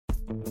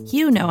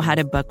You know how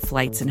to book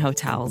flights and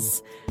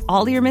hotels.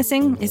 All you're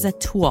missing is a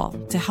tool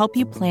to help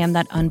you plan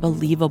that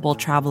unbelievable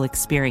travel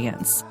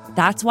experience.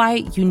 That's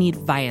why you need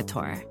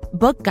Viator.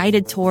 Book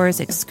guided tours,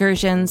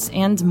 excursions,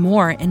 and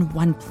more in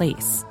one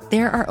place.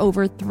 There are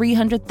over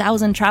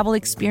 300,000 travel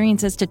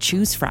experiences to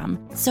choose from,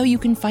 so you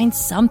can find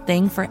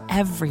something for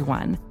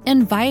everyone.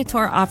 And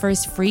Viator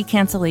offers free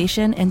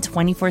cancellation and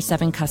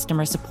 24/7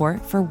 customer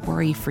support for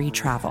worry-free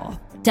travel.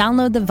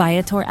 Download the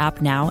Viator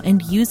app now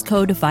and use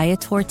code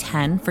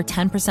Viator10 for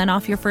 10%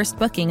 off your first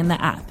booking in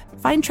the app.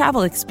 Find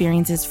travel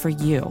experiences for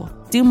you.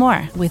 Do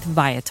more with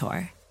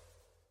Viator.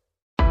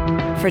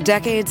 For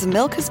decades,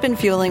 Milk has been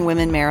fueling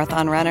women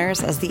marathon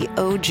runners as the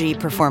OG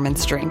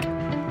performance drink.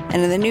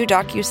 And in the new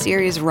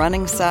docuseries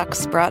Running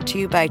Sucks, brought to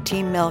you by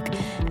Team Milk,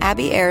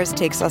 Abby Ayers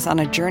takes us on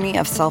a journey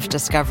of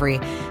self-discovery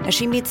as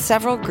she meets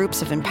several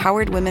groups of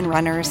empowered women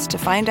runners to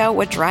find out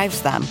what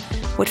drives them,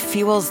 what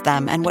fuels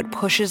them, and what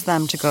pushes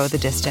them to go the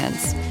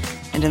distance.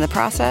 And in the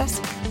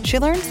process, she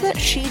learns that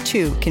she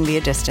too can be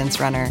a distance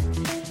runner.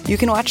 You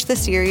can watch the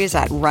series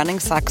at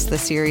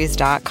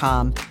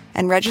runningsuckstheseries.com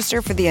and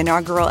register for the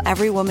inaugural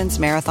Every Woman's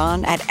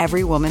Marathon at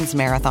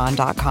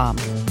everywomansmarathon.com.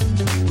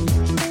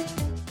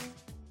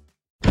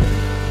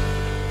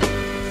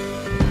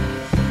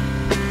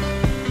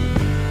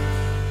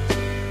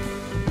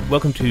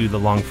 Welcome to the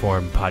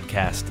Longform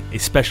Podcast, a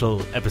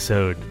special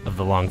episode of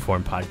the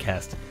Longform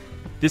Podcast.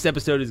 This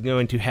episode is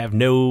going to have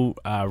no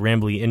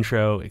rambly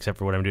intro, except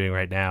for what I'm doing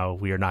right now.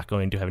 We are not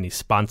going to have any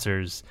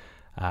sponsors.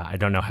 I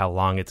don't know how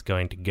long it's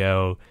going to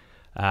go.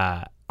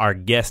 Our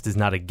guest is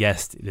not a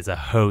guest, it is a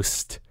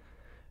host.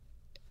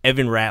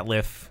 Evan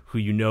Ratliff, who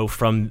you know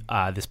from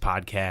this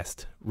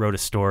podcast, wrote a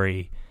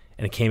story,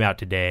 and it came out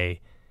today.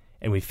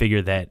 And we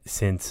figured that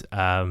since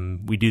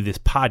we do this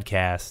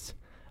podcast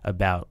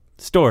about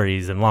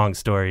stories and long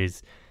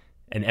stories,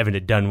 and Evan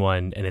had done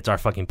one, and it's our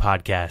fucking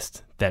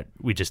podcast, that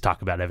we just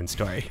talk about Evan's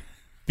story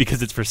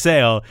because it's for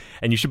sale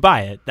and you should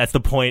buy it. That's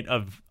the point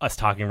of us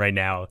talking right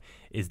now,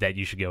 is that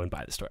you should go and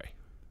buy the story.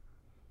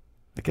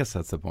 I guess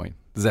that's the point.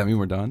 Does that mean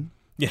we're done?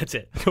 Yeah, that's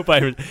it. Go buy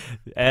it.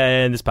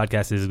 And this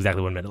podcast is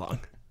exactly 1 minute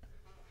long.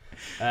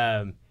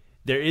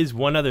 There is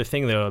one other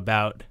thing, though,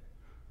 about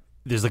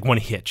there's like one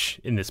hitch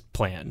in this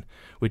plan,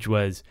 which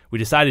was we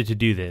decided to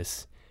do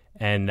this.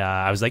 And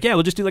I was like, yeah,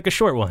 we'll just do like a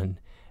short one.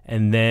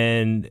 And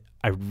then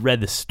I read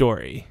the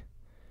story.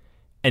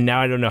 And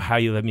now I don't know how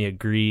you let me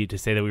agree to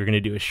say that we were going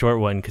to do a short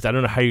one, because I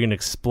don't know how you're going to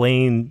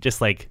explain, just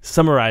like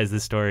summarize the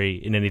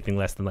story in anything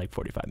less than like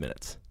 45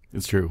 minutes.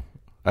 It's true.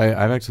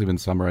 I've actually been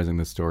summarizing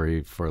this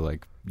story for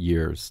like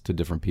years to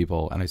different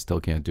people, and I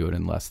still can't do it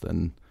in less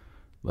than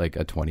like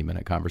a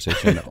 20-minute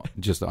conversation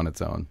just on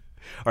its own.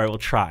 All right, well,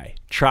 try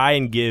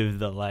and give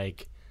the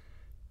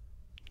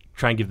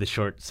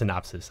short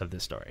synopsis of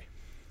this story.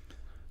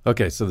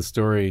 Okay, so the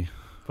story.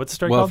 What's the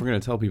story called? Well, if we're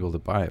going to tell people to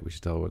buy it, we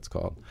should tell what it's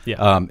called.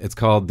 Yeah. It's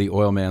called The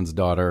Oil Man's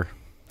Daughter,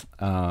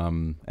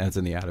 and it's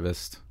in The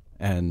Atavist.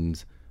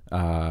 And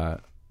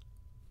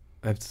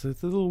it's a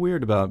little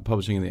weird about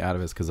publishing in The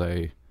Atavist because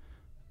I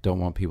don't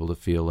want people to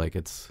feel like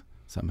it's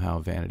somehow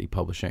vanity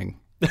publishing.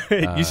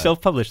 You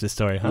self-published this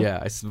story, huh?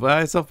 Yeah, I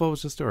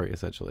self-published the story,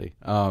 essentially.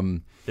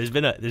 There's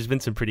been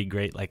some pretty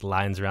great like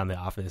lines around the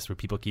office where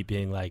people keep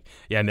being like,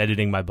 yeah, I'm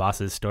editing my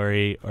boss's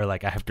story, or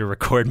like I have to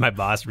record my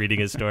boss reading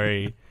his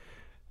story.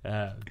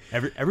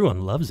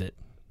 Everyone loves it.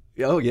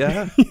 Oh,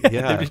 yeah?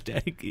 Yeah.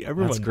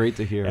 Everyone, that's great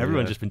to hear.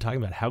 Everyone's just been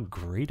talking about how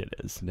great it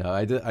is. No,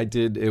 I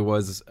did. It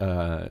was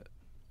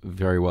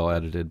very well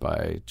edited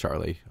by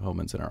Charlie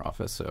Homans in our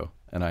office.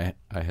 And I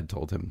had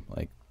told him,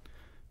 like,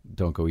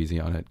 don't go easy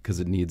on it because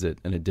it needs it,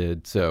 and it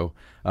did. So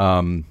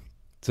I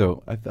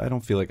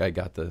don't feel like I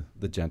got the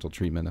gentle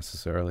treatment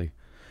necessarily.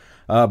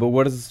 But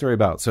what is the story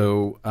about?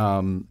 So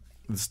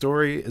the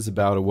story is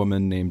about a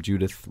woman named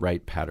Judith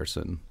Wright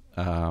Patterson.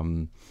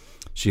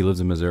 She lives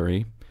in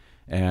Missouri,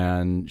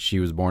 and she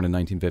was born in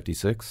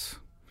 1956.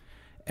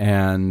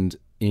 And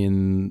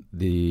in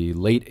the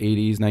late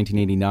 80s,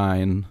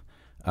 1989,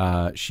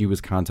 she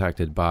was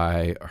contacted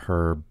by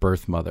her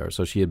birth mother.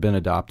 So she had been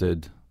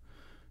adopted.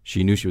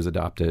 She knew she was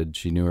adopted.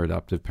 She knew her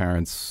adoptive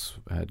parents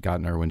had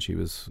gotten her when she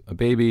was a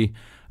baby,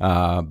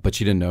 but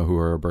she didn't know who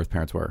her birth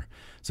parents were.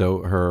 So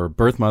her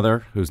birth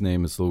mother, whose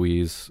name is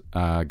Louise,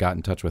 got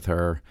in touch with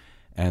her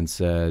and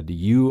said,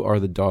 you are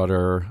the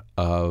daughter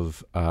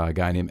of a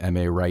guy named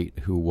M.A. Wright,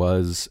 who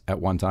was at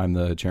one time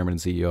the chairman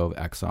and CEO of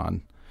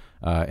Exxon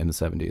in the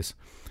 70s.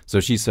 So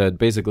she said,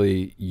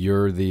 basically,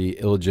 you're the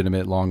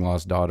illegitimate,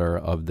 long-lost daughter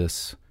of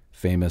this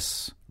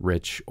famous,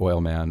 rich oil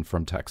man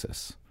from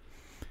Texas.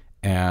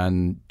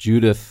 And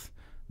Judith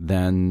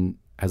then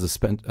has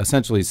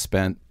essentially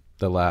spent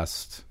the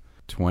last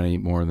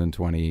more than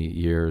 20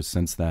 years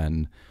since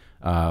then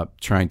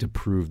trying to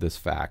prove this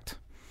fact.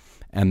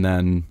 And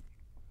then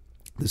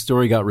the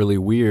story got really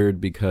weird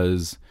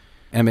because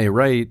M.A.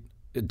 Wright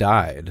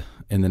died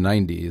in the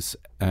 90s,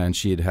 and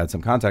she had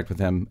some contact with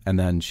him, and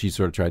then she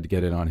sort of tried to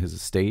get in on his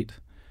estate.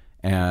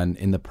 And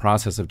in the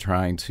process of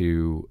trying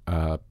to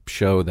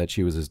show that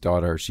she was his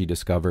daughter, she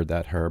discovered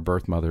that her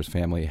birth mother's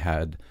family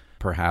had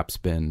perhaps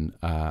been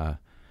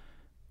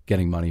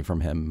getting money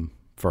from him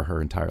for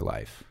her entire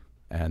life,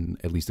 and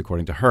at least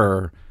according to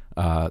her,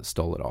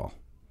 stole it all.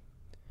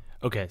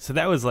 Okay, so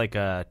that was like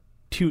that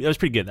was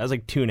pretty good. That was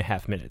like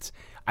 2.5 minutes.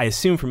 I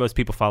assume for most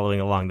people following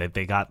along that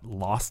they got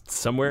lost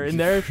somewhere in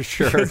there. For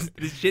sure.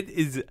 This shit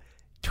is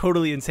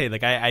totally insane.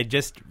 Like I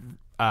just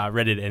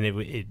read it, and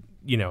it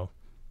you know,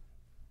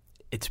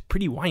 it's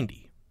pretty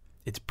windy.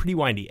 It's pretty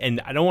windy,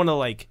 and I don't want to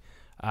like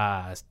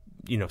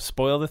you know,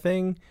 spoil the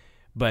thing,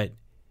 but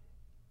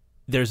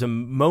there's a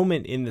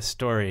moment in the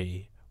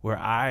story where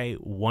I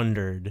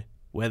wondered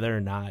whether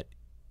or not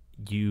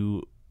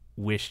you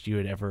wished you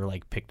had ever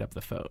like picked up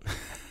the phone.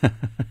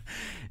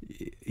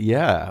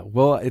 Yeah.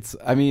 Well,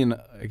 I mean,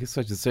 I guess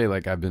I should say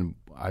like I've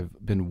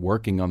been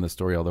working on the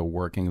story, although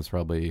working is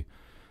probably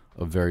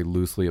a very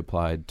loosely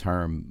applied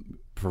term,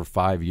 for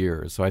 5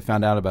 years. So I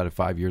found out about it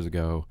 5 years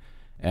ago,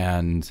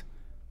 and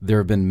there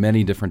have been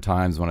many different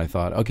times when I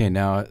thought, okay,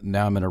 now I'm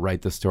going to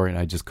write this story, and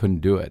I just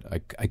couldn't do it.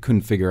 I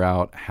couldn't figure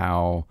out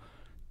how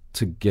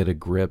to get a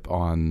grip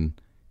on,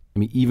 I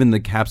mean, even the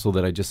capsule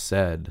that I just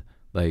said,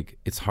 like,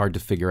 it's hard to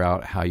figure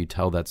out how you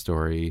tell that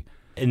story.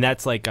 And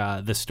that's like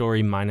the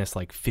story minus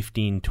like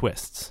 15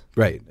 twists.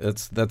 Right.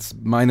 That's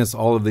minus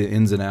all of the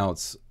ins and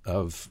outs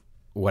of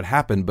what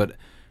happened. But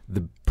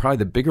probably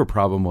the bigger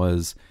problem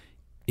was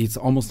it's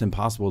almost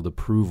impossible to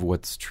prove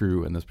what's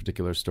true in this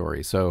particular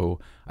story. So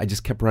I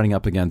just kept running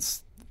up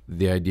against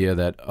the idea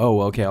that,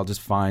 oh, okay, I'll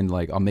just find,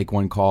 like, I'll make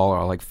one call, or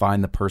I'll like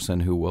find the person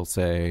who will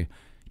say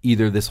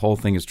either this whole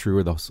thing is true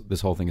or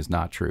this whole thing is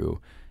not true.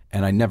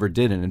 And I never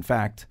did. And in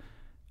fact,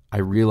 I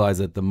realized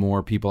that the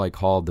more people I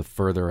called, the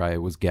further I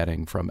was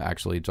getting from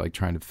actually like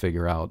trying to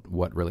figure out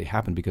what really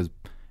happened, because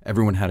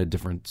everyone had a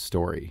different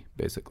story,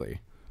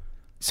 basically.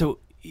 So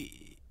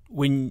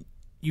when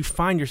you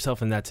find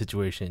yourself in that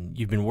situation,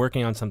 you've been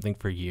working on something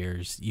for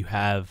years, you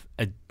have,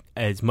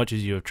 as much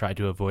as you have tried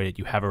to avoid it,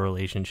 you have a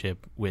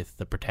relationship with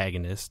the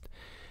protagonist.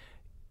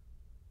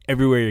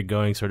 Everywhere you're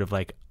going sort of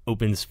like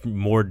opens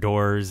more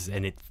doors,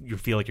 and you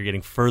feel like you're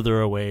getting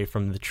further away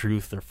from the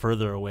truth, or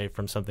further away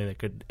from something that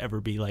could ever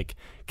be like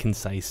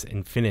concise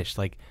and finished.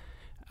 Like,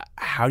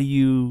 how do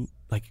you,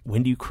 like,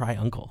 when do you cry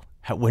uncle?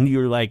 When do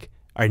you like,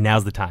 all right,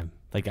 now's the time.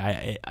 Like,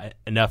 I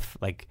enough.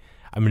 Like,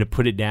 I'm going to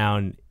put it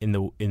down in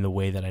the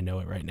way that I know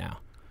it right now.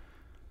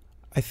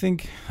 I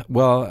think,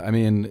 well, I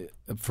mean,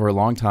 for a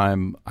long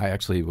time, I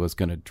actually was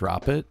going to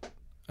drop it.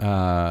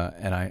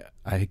 And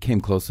I came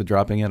close to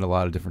dropping it a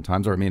lot of different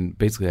times. Or, I mean,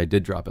 basically I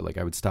did drop it. Like,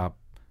 I would stop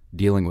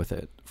dealing with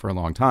it for a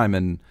long time.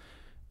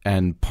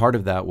 And part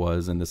of that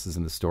was, and this is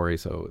in the story,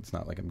 so it's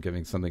not like I'm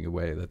giving something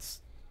away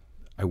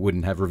I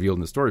wouldn't have revealed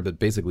in the story, but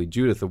basically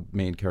Judith, the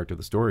main character of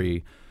the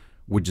story,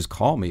 would just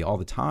call me all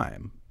the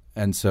time.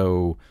 And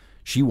so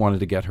she wanted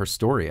to get her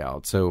story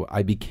out. So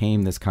I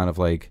became this kind of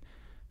like,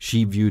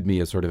 she viewed me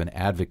as sort of an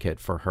advocate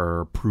for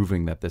her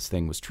proving that this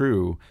thing was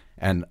true.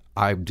 And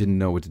I didn't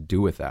know what to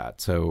do with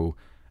that. So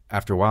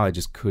after a while, I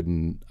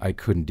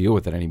couldn't deal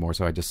with it anymore.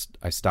 So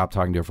I stopped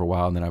talking to her for a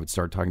while, and then I would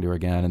start talking to her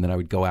again. And then I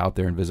would go out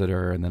there and visit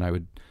her, and then I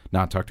would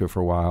not talk to her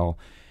for a while.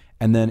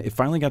 And then it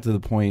finally got to the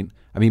point,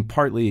 I mean,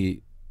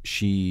 partly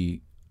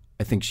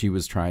I think she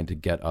was trying to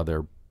get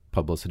other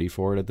publicity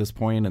for it at this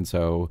point. And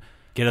so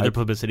get other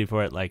publicity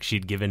for it, like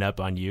she'd given up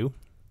on you?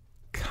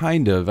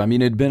 Kind of. I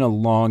mean, it'd been a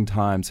long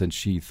time since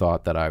she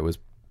thought that I was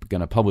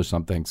going to publish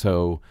something.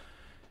 So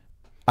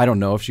I don't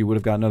know if she would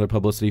have gotten other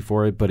publicity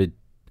for it, but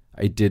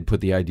I did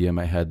put the idea in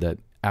my head that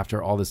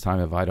after all this time,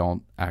 if I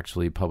don't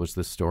actually publish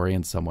this story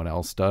and someone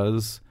else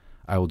does,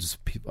 I'll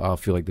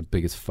feel like the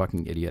biggest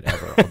fucking idiot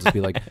ever. I'll just be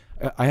like,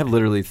 I have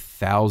literally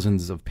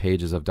thousands of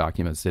pages of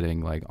documents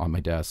sitting like on my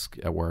desk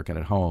at work and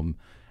at home.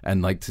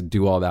 And like to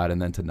do all that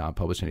and then to not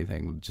publish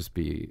anything would just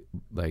be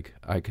like,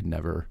 I could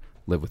never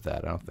live with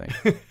that, I don't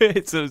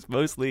think. So it's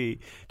mostly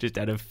just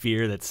out of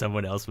fear that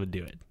someone else would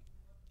do it.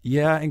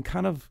 Yeah, and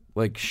kind of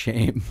like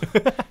shame,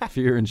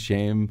 fear and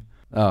shame.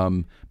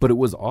 But it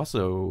was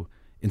also,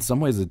 in some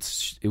ways,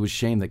 it was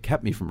shame that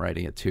kept me from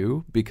writing it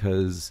too,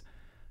 because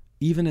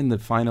even in the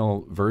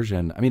final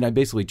version, I mean, I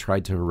basically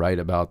tried to write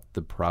about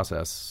the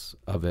process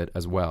of it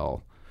as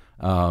well,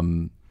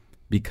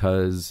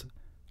 because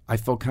I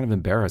felt kind of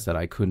embarrassed that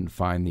I couldn't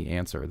find the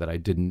answer, that I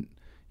didn't,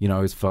 I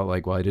always felt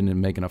like, well, I didn't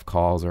make enough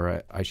calls,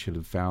 or I should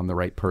have found the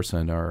right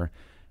person,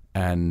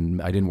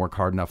 and I didn't work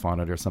hard enough on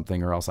it or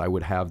something, or else I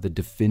would have the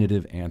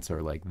definitive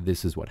answer, like,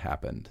 this is what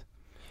happened.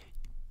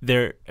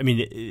 There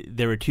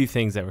were two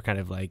things that were kind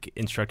of like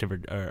instructive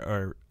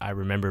or I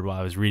remembered while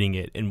I was reading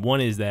it. And one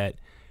is that,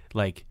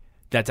 like,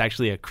 that's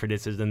actually a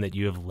criticism that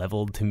you have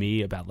leveled to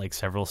me about like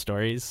several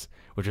stories,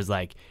 which is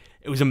like,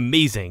 it was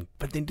amazing,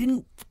 but they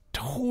didn't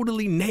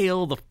totally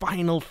nail the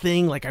final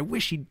thing. Like, I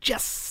wish he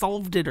just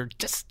solved it, or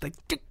just like,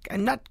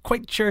 I'm not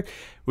quite sure,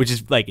 which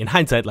is like, in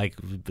hindsight, like,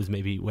 was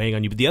maybe weighing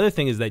on you. But the other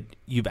thing is that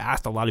you've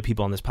asked a lot of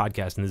people on this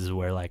podcast, and this is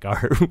where like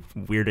our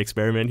weird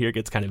experiment here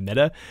gets kind of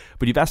meta,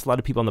 but you've asked a lot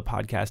of people on the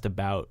podcast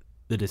about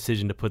the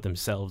decision to put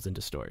themselves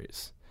into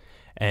stories.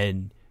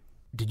 And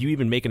did you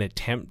even make an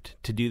attempt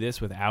to do this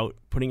without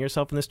putting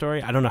yourself in the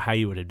story? I don't know how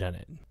you would have done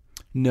it.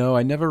 No,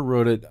 I never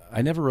wrote it.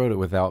 I never wrote it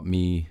without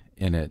me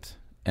in it.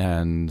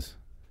 And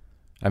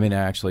I mean,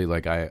 actually,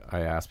 like I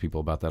ask people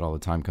about that all the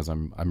time because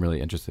I'm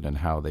really interested in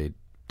how they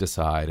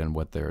decide and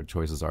what their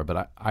choices are.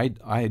 But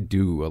I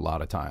do a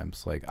lot of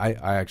times. Like I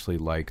actually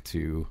like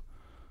to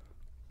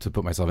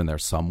put myself in there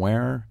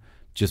somewhere,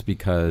 just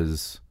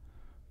because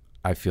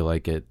I feel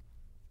like it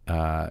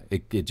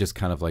just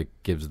kind of like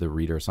gives the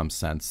reader some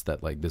sense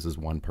that like this is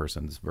one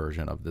person's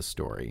version of this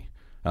story.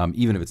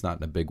 Even if it's not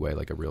in a big way,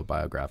 like a real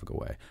biographical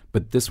way.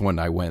 But this one,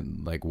 I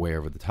went like way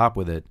over the top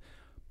with it,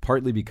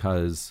 partly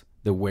because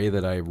the way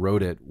that I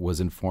wrote it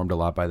was informed a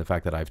lot by the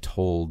fact that I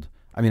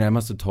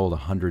must have told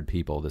 100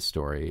 people this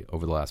story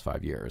over the last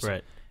 5 years.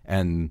 Right.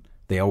 And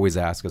they always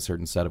ask a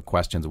certain set of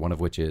questions, one of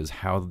which is,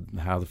 how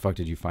the fuck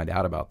did you find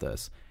out about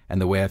this? And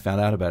the way I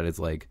found out about it is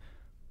like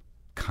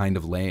kind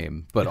of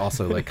lame, but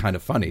also like kind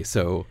of funny.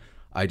 So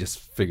I just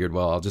figured,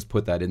 well, I'll just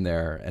put that in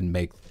there and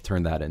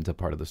turn that into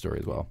part of the story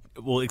as well.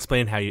 Well,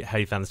 explain how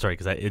you found the story,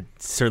 because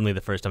it's certainly the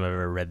first time I've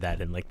ever read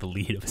that in like the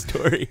lead of a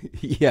story.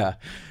 Yeah.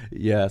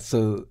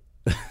 So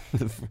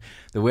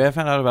the way I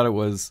found out about it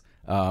was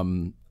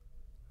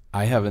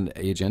I have an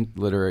agent,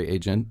 literary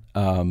agent,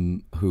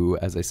 who,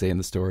 as I say in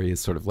the story, is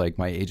sort of like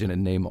my agent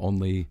in name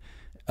only.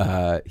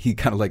 He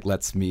kind of like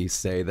lets me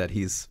say that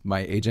he's my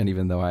agent,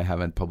 even though I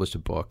haven't published a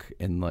book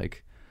in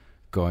like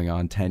going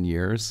on 10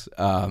 years,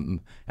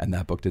 and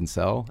that book didn't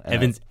sell.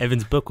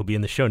 Evan's book will be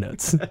in the show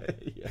notes.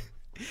 Yeah.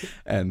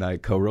 And I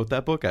co-wrote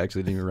that book. I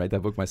actually didn't even write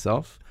that book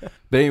myself.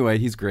 But anyway,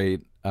 he's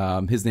great.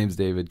 His name's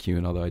David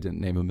Kuhn, although I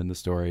didn't name him in the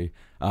story.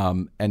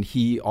 And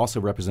he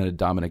also represented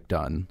Dominic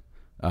Dunn,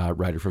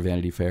 writer for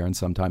Vanity Fair and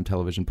sometime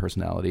television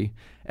personality.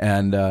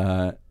 And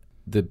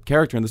the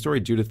character in the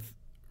story, Judith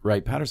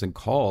Wright Patterson,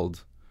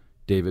 called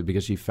David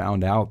because she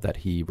found out that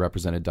he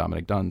represented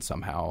Dominic Dunn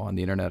somehow on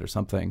the internet or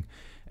something,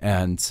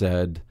 and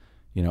said,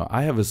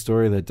 I have a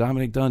story that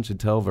Dominic Dunn should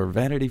tell for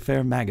Vanity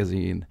Fair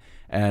magazine.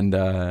 And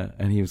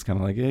he was kind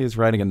of like, hey, he's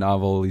writing a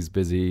novel, he's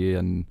busy.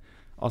 And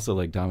also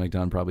like Dominic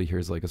Dunn probably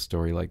hears like a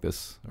story like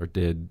this, or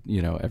did,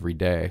 every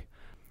day.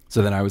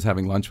 So then I was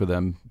having lunch with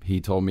him. He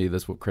told me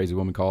this crazy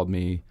woman called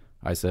me.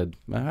 I said,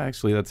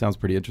 actually, that sounds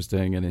pretty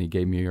interesting. And then he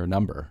gave me your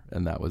number.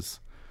 And that was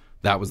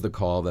the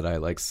call that I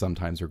like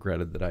sometimes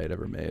regretted that I had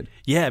ever made.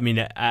 Yeah, I mean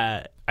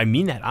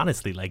that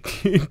honestly.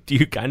 Like, do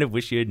you kind of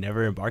wish you had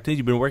never embarked on it?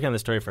 You've been working on the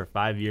story for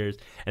 5 years,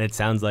 and it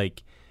sounds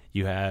like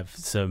you have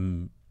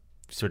some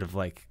sort of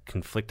like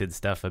conflicted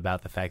stuff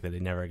about the fact that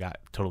it never got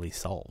totally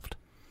solved.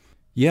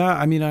 Yeah,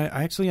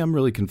 I actually am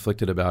really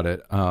conflicted about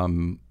it. I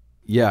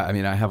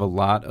have a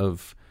lot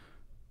of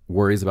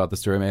worries about the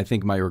story. I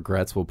think my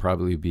regrets will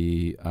probably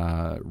be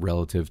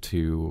relative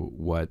to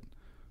what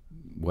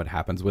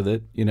happens with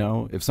it.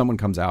 If someone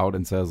comes out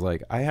and says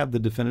like, I have the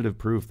definitive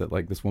proof that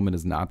like this woman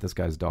is not this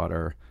guy's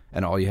daughter,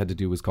 and all you had to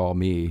do was call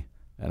me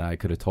and I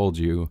could have told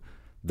you,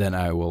 then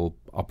I'll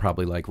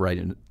probably like write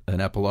an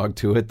epilogue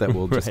to it that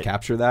will just Right.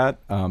 capture that.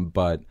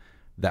 But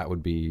that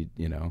would be,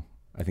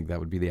 I think that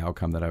would be the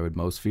outcome that I would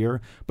most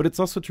fear. But it's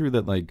also true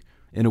that like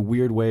in a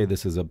weird way,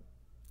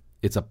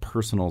 it's a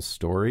personal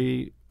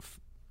story.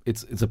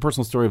 It's a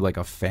personal story of like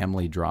a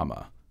family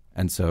drama.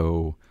 And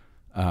so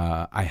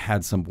I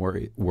had some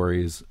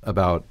worries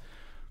about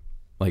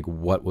like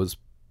what was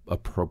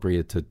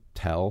appropriate to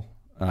tell,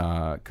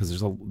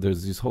 because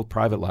there's these whole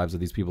private lives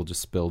of these people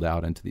just spilled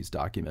out into these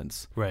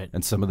documents, Right.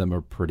 And some of them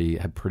had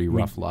pretty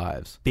rough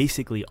lives.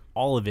 Basically,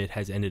 all of it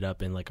has ended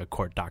up in like a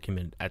court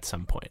document at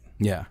some point.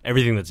 Yeah,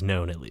 Everything that's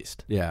known, at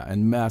least. yeah,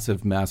 and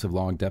massive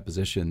long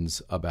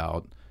depositions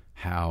about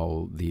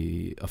how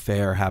the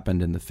affair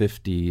happened in the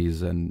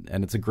 50s, and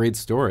it's a great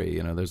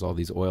story. There's all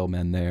these oil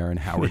men there, and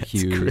Howard It's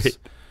Hughes, great.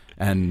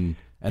 and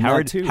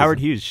Howard that too Howard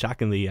Hughes,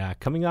 shockingly,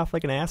 coming off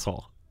like an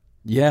asshole.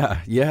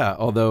 Yeah.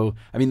 Although,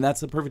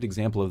 that's a perfect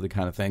example of the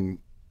kind of thing,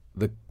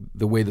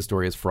 the way the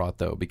story is fraught,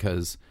 though,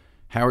 because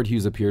Howard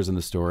Hughes appears in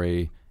the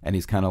story, and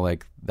he's kind of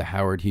like the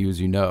Howard Hughes,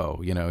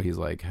 he's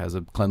like has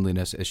a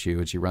cleanliness issue,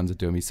 and she runs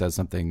into him. He says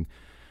something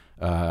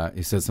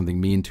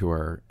mean to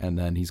her, and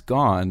then he's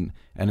gone.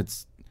 And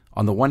it's,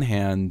 on the one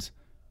hand,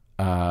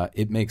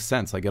 it makes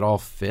sense. Like, it all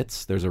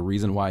fits. There's a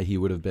reason why he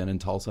would have been in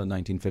Tulsa in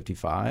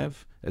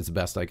 1955, as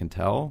best I can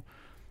tell.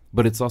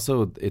 But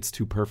it's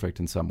too perfect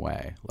in some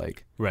way.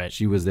 Like, Right.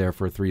 She was there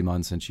for 3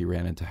 months and she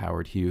ran into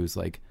Howard Hughes.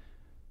 Like,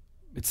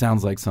 it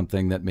sounds like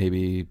something that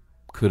maybe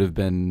could have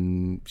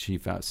been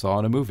saw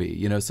in a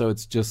movie, So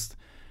it's just,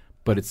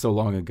 but it's so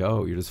long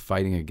ago. You're just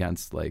fighting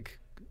against like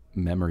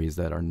memories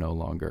that are no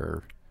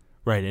longer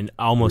Right, and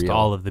almost real.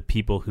 all of the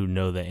people who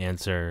know the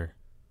answer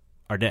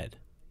are dead.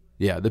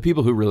 Yeah, the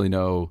people who really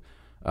know,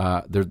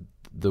 the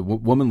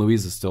woman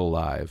Louise is still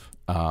alive,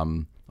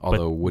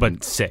 although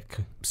but sick.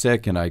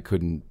 and I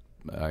couldn't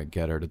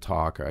get her to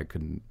talk, or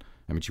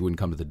she wouldn't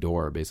come to the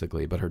door,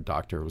 basically, but her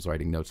doctor was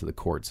writing notes to the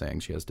court saying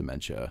she has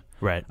dementia.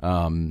 Right.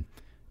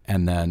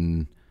 And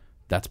then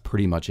that's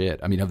pretty much it.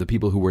 Of the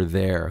people who were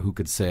there who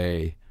could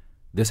say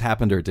this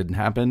happened or it didn't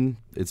happen,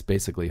 it's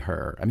basically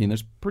her.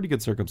 There's pretty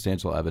good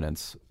circumstantial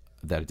evidence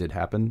that it did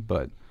happen,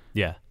 but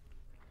Yeah.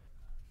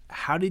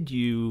 How did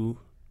you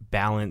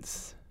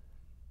balance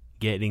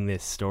getting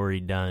this story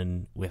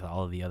done with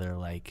all of the other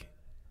like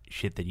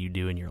shit that you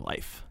do in your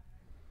life?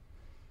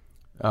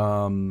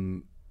 By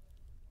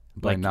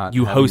Like not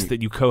you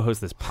having- you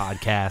co-host this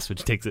podcast,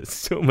 which takes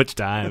so much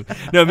time.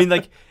 No, I mean,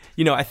 like,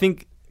 you know, I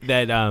think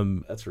that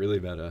That's really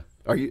meta.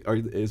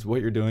 Is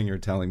what you're doing? You're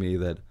telling me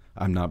that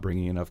I'm not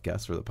bringing enough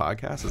guests for the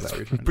podcast? Is that what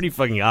you're trying to pretty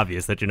fucking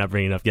obvious that you're not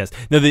bringing enough guests.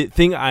 No, the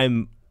thing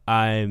I'm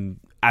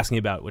asking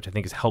about, which I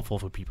think is helpful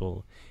for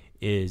people,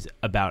 is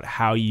about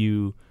how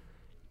you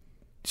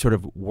sort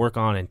of work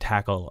on and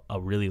tackle a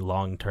really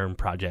long-term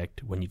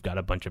project when you've got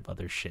a bunch of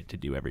other shit to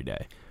do every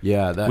day.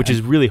 Yeah, which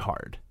is really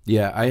hard.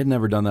 Yeah, I had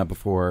never done that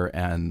before,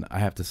 and I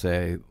have to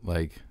say,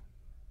 like,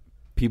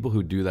 people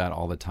who do that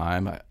all the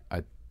time,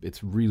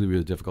 it's really,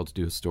 really difficult to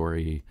do a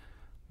story.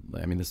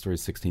 I mean, this story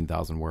is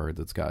 16,000 words.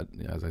 It's got,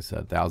 as I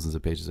said, thousands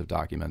of pages of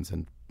documents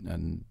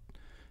and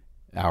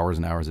hours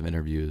and hours of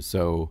interviews.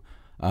 So,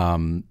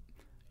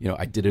 you know,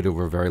 I did it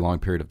over a very long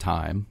period of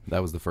time.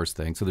 That was the first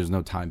thing. So there's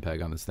no time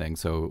peg on this thing.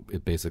 So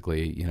it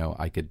basically, you know,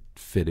 I could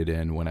fit it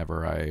in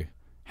whenever I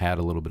had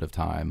a little bit of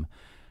time.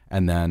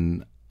 And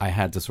then I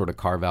had to sort of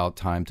carve out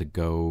time to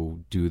go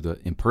do the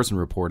in-person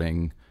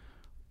reporting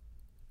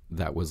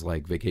that was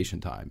like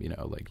vacation time, you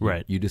know, like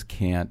right. You just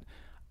can't,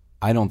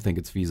 I don't think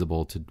it's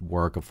feasible to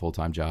work a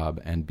full-time job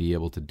and be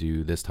able to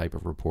do this type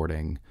of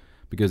reporting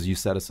because you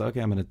set aside, okay,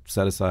 I'm going to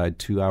set aside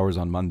 2 hours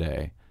on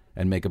Monday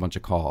and make a bunch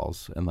of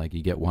calls, and like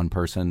you get one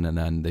person and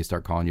then they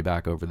start calling you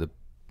back over the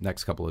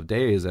next couple of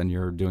days and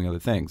you're doing other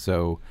things.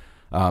 So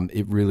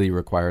it really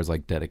requires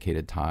like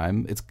dedicated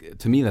time. It's,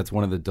 to me, that's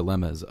one of the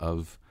dilemmas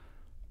of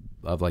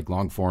like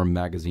long form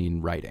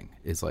magazine writing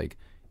is like,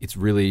 it's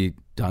really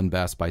done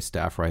best by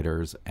staff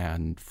writers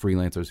and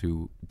freelancers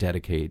who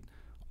dedicate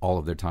all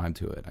of their time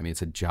to it. I mean,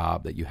 it's a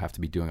job that you have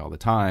to be doing all the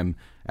time.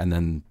 And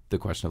then the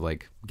question of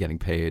like getting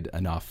paid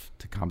enough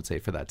to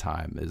compensate for that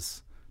time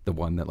is the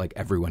one that like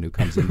everyone who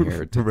comes in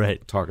here to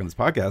right. talk on this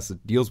podcast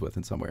deals with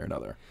in some way or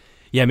another.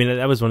 Yeah, I mean,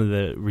 that was one of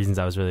the reasons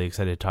I was really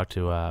excited to talk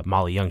to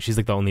Molly Young. She's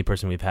like the only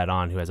person we've had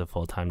on who has a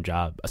full-time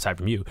job, aside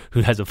from you,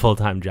 who has a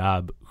full-time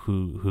job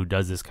who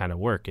does this kind of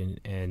work.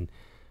 And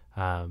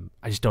I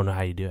just don't know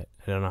how you do it.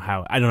 I don't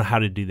know how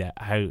to do that,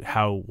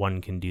 how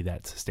one can do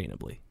that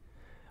sustainably.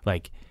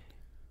 Like,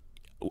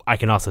 I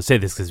can also say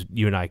this because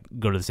you and I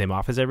go to the same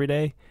office every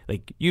day.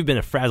 Like, you've been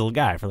a frazzled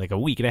guy for like a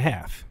week and a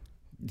half.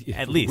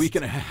 At least. A week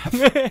and a half.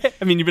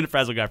 I mean, you've been a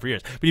frazzled guy for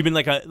years, but you've been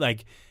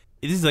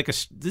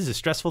this is a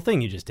stressful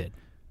thing you just did.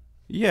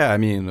 Yeah, I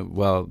mean,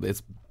 well,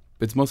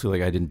 it's mostly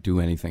like I didn't do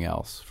anything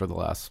else for the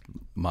last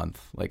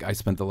month. Like I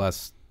spent the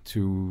last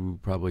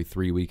probably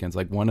 3 weekends.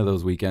 Like one of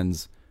those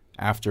weekends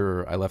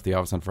after I left the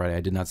office on Friday,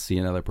 I did not see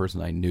another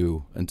person I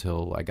knew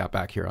until I got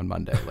back here on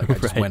Monday. Like I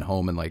just went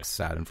home and like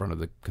sat in front of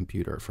the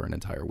computer for an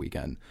entire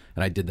weekend,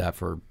 and I did that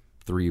for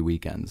 3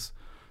 weekends.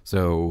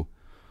 So,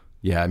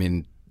 yeah, I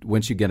mean,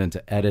 once you get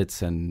into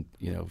edits and,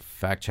 you know,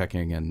 fact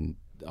checking and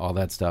all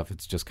that stuff,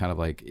 it's just kind of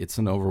like, it's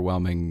an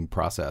overwhelming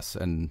process.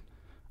 And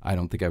I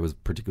don't think I was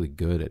particularly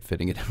good at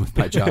fitting it in with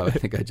my job. I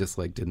think I just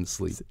like didn't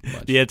sleep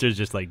much. The answer is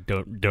just like,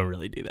 don't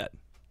really do that.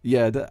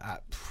 Yeah.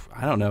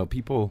 I don't know.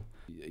 People,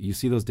 you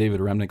see those David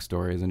Remnick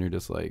stories and you're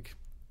just like,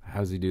 how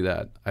does he do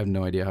that? I have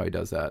no idea how he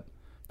does that.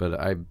 But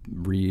I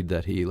read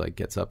that he like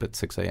gets up at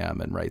 6 a.m.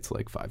 and writes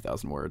like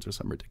 5,000 words or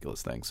some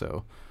ridiculous thing.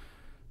 So,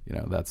 you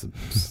know, that's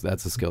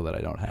a skill that I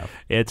don't have.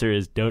 Answer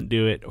is don't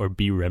do it or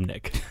be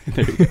Remnick.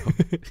 There you go.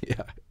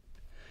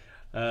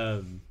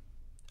 Yeah.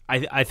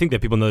 I think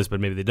that people know this, but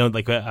maybe they don't.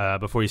 Like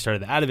before you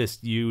started The Atavist,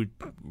 you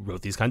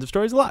wrote these kinds of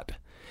stories a lot.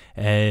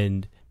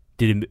 And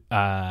did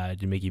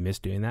it make you miss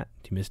doing that?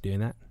 Do you miss doing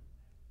that?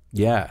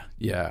 Yeah.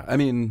 I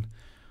mean,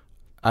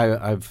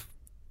 I've,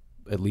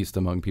 at least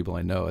among people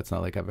I know, it's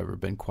not like I've ever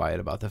been quiet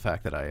about the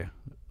fact that I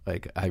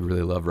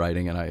really love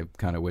writing, and I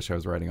kind of wish I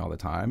was writing all the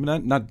time.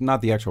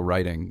 Not the actual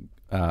writing,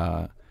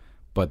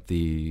 but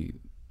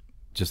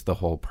just the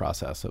whole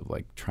process of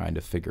like trying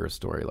to figure a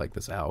story like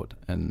this out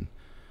and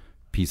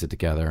piece it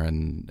together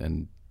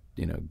and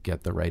you know,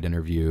 get the right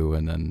interview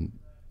and then,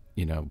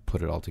 you know,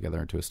 put it all together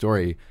into a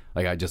story.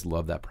 Like I just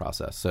love that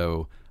process.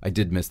 So I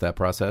did miss that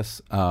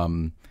process.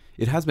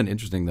 It has been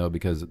interesting though,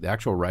 because the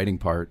actual writing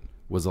part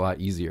was a lot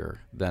easier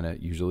than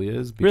it usually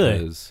is. Because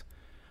really?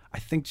 I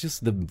think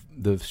just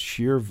the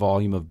sheer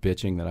volume of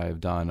bitching that I have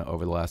done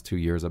over the last 2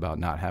 years about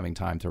not having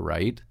time to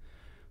write,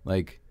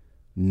 like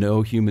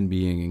no human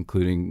being,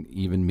 including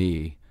even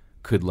me,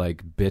 could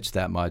like bitch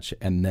that much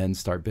and then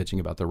start bitching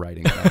about the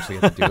writing and actually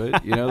get to do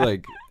it. You know,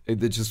 like it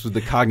just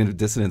the cognitive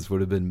dissonance would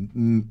have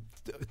been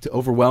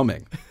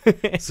overwhelming.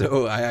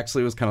 So I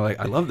actually was kind of like,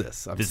 I love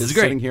this. I'm just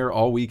sitting here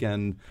all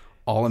weekend.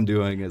 All I'm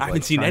doing is I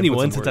haven't seen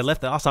anyone since I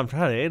left the office on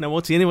Friday, and I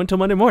won't see anyone till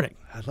Monday morning.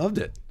 I loved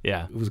it.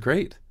 Yeah, it was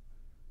great.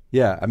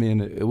 Yeah, I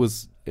mean, it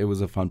was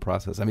a fun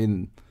process. I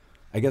mean,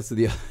 I guess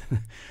the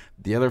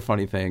other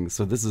funny thing.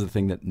 So this is a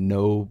thing that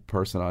no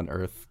person on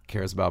earth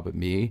cares about but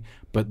me.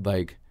 But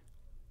like,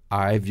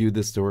 I viewed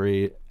this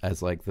story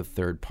as like the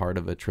third part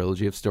of a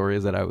trilogy of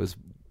stories that I was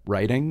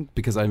writing,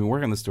 because I've been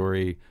working on the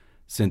story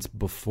since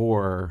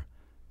before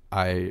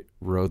I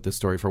wrote this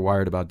story for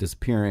Wired about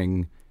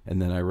disappearing,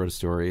 and then I wrote a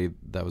story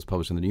that was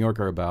published in the New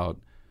Yorker about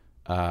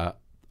a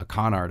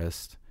con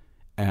artist,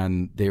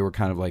 and they were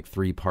kind of like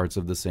 3 parts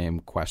of the same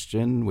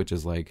question, which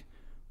is like,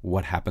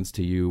 what happens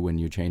to you when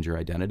you change your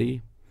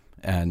identity?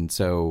 And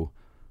so,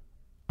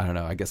 I don't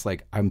know, I guess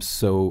like I was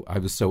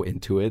so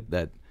into it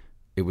that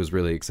it was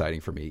really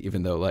exciting for me,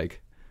 even though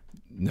like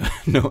no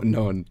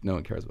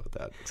one cares about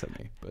that except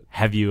me. But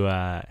have you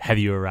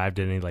arrived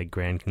at any like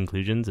grand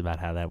conclusions about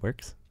how that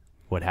works?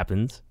 What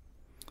happens?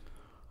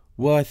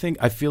 Well, I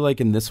feel like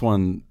in this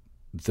one,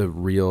 the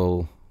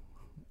real,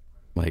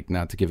 like,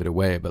 not to give it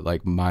away, but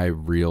like my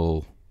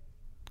real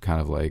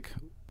kind of like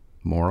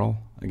moral,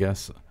 I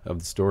guess, of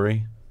the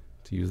story,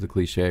 to use the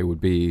cliche,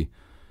 would be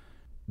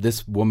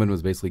this woman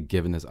was basically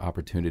given this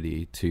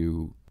opportunity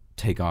to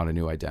take on a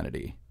new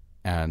identity,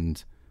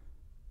 and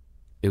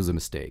it was a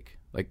mistake.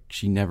 Like,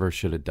 she never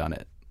should have done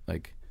it.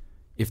 Like,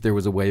 if there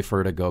was a way for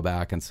her to go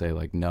back and say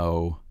like,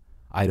 no,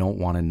 I don't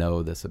want to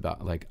know this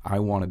about, like, I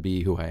want to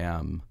be who I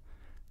am,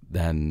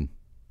 then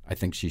I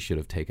think she should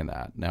have taken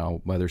that.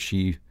 Now, whether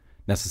she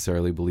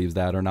necessarily believes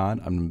that or not,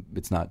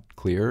 it's not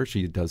clear.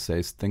 She does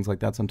say things like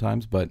that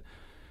sometimes, but,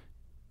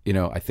 you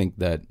know, I think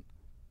that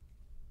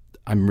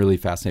I'm really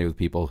fascinated with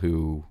people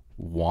who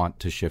want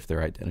to shift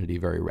their identity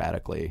very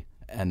radically,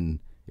 and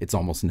it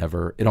almost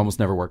never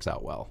works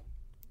out well.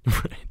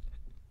 Right.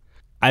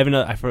 I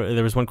have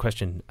there was one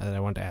question that I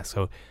wanted to ask.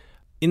 So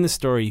in the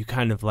story, you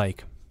kind of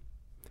like,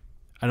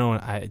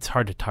 it's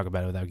hard to talk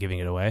about it without giving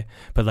it away,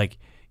 but like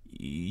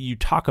you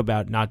talk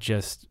about not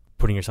just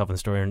putting yourself in the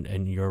story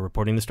and you're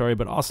reporting the story,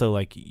 but also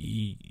like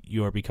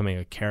you're becoming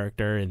a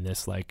character in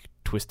this like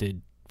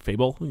twisted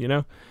fable, you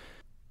know?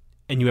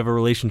 And you have a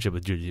relationship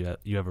with Judy.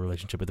 You have a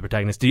relationship with the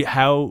protagonist.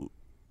 How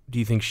do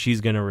you think she's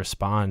going to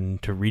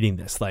respond to reading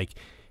this? Like,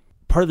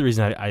 part of the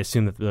reason I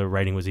assume that the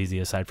writing was easy,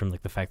 aside from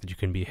like the fact that you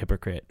couldn't be a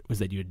hypocrite, was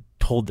that you had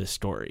told this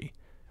story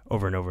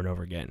over and over and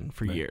over again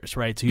for years,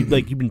 right? So you've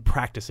been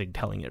practicing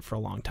telling it for a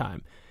long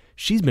time.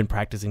 She's been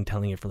practicing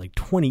telling it for like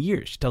 20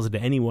 years. She tells it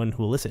to anyone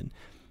who will listen.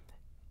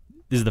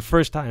 This is the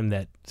first time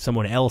that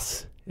someone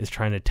else is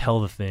trying to tell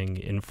the thing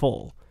in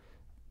full.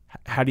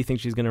 How do you think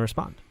she's going to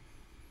respond?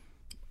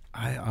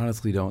 I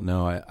honestly don't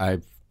know. I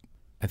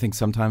think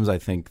sometimes I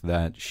think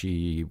that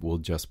she will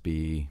just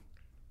be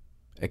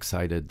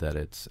excited that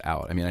it's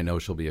out. I mean, I know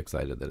she'll be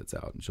excited that it's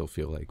out, and she'll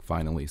feel like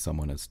finally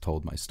someone has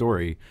told my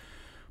story.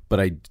 But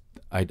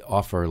I'd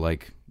offer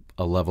like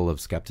a level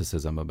of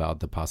skepticism about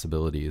the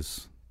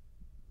possibilities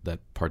that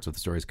parts of the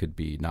stories could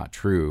be not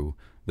true,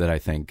 that I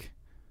think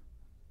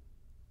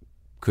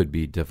could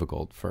be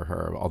difficult for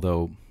her.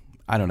 Although,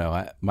 I don't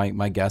know.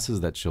 My guess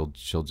is that she'll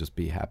just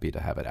be happy to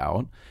have it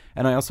out.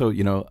 And I also,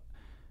 you know,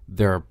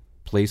 there are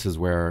places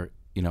where,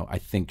 you know, I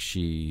think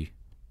she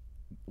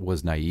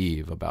was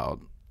naive about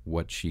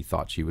what she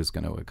thought she was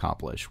going to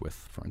accomplish with,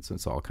 for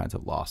instance, all kinds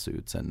of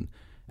lawsuits, and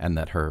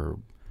that her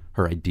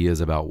ideas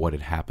about what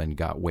had happened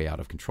got way out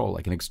of control.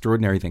 Like, an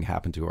extraordinary thing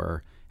happened to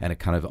her, and it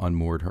kind of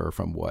unmoored her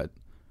from what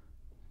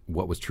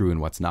was true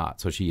and what's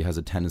not. So she has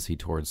a tendency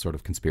towards sort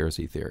of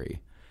conspiracy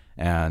theory.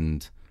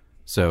 And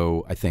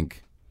so I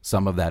think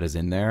some of that is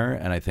in there,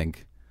 and I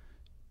think,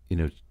 you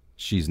know,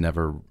 she's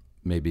never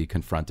maybe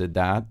confronted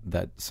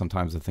that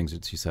sometimes the things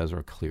that she says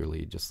are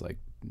clearly just like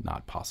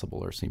not possible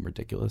or seem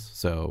ridiculous.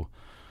 So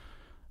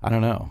I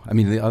don't know. I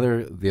mean, the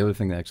other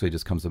thing that actually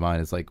just comes to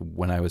mind is like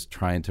when I was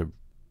trying to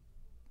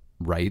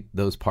write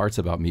those parts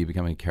about me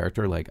becoming a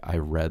character, like I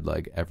read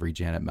like every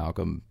Janet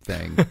Malcolm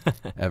thing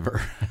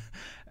ever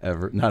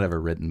not ever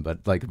written,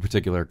 but like a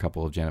particular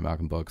couple of Janet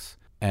Malcolm books.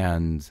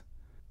 And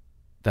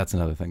that's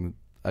another thing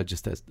I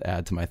just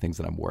add to my things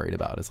that I'm worried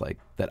about, is like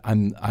that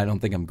I don't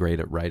think I'm great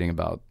at writing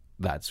about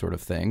that sort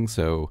of thing.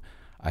 So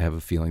I have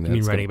a feeling that you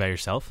mean writing about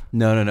yourself?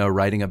 No.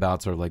 Writing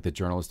about sort of like the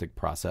journalistic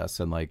process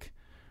and like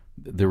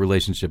the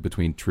relationship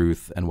between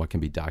truth and what can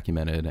be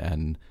documented,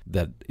 and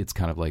that it's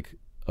kind of like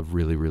a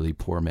really, really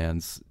poor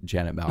man's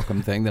Janet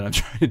Malcolm thing that I'm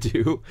trying to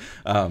do.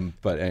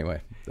 But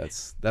anyway,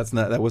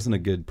 that wasn't a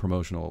good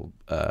promotional.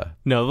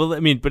 No, well, I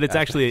mean, but it's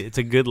actually, it's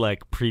a good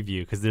like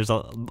preview, because there's a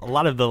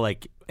lot of the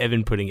like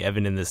Evan putting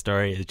Evan in the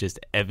story is just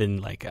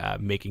Evan like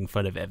making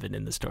fun of Evan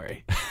in the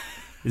story.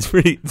 It's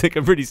like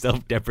a pretty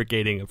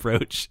self-deprecating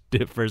approach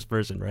to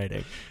first-person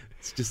writing.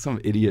 It's just some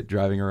idiot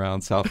driving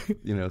around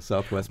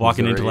Southwest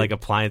walking Missouri, into like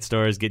appliance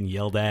stores, getting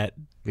yelled at.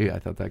 Yeah, I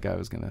thought that guy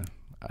was gonna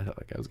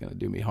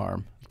do me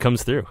harm.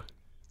 Comes through.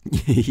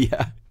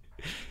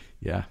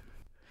 Yeah.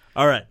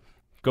 All right,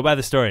 go buy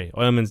the story.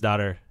 Oilman's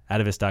Daughter,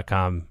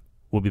 Atavist.com.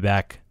 We'll be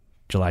back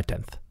July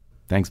 10th.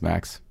 Thanks,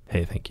 Max.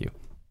 Hey, thank you.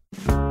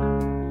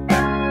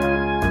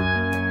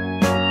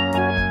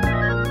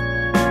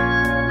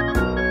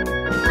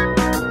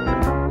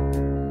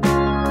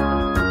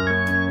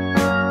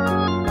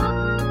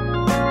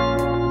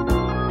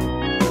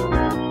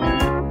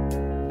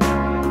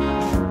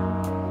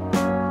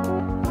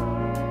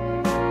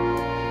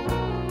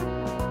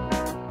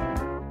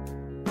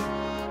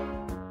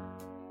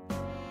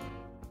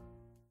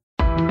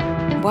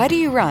 Why do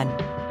you run?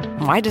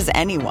 Why does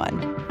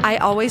anyone? I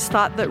always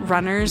thought that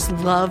runners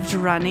loved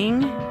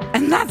running,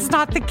 and that's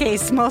not the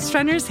case. Most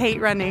runners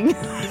hate running,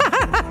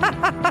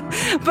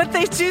 but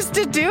they choose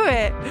to do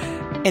it.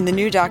 In the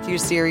new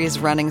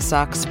docuseries Running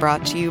Sucks,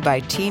 brought to you by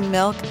Team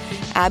Milk,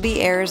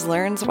 Abby Ayers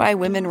learns why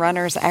women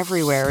runners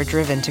everywhere are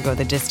driven to go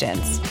the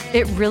distance.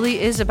 It really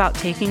is about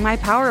taking my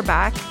power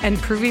back and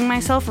proving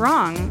myself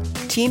wrong.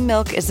 Team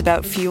Milk is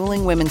about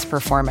fueling women's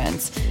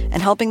performance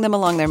and helping them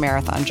along their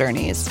marathon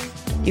journeys.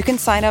 You can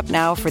sign up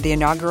now for the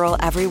inaugural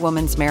Every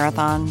Woman's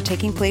Marathon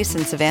taking place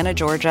in Savannah,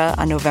 Georgia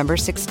on November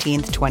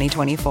 16th,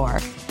 2024.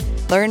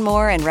 Learn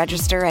more and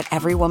register at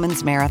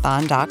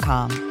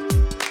everywomansmarathon.com.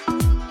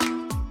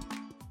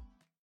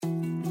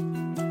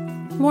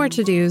 More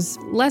to-dos,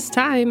 less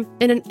time,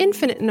 and an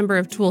infinite number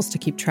of tools to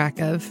keep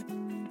track of.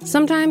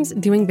 Sometimes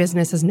doing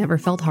business has never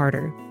felt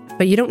harder,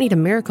 but you don't need a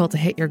miracle to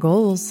hit your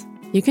goals.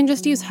 You can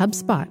just use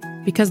HubSpot,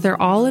 because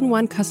their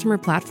all-in-one customer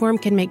platform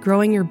can make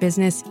growing your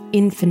business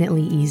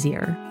infinitely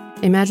easier.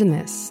 Imagine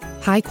this: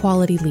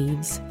 high-quality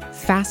leads,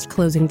 fast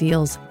closing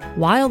deals,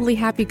 wildly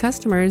happy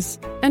customers,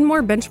 and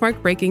more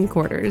benchmark-breaking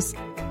quarters.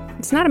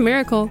 It's not a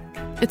miracle,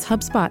 it's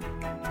HubSpot.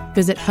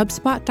 Visit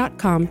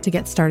HubSpot.com to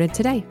get started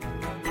today.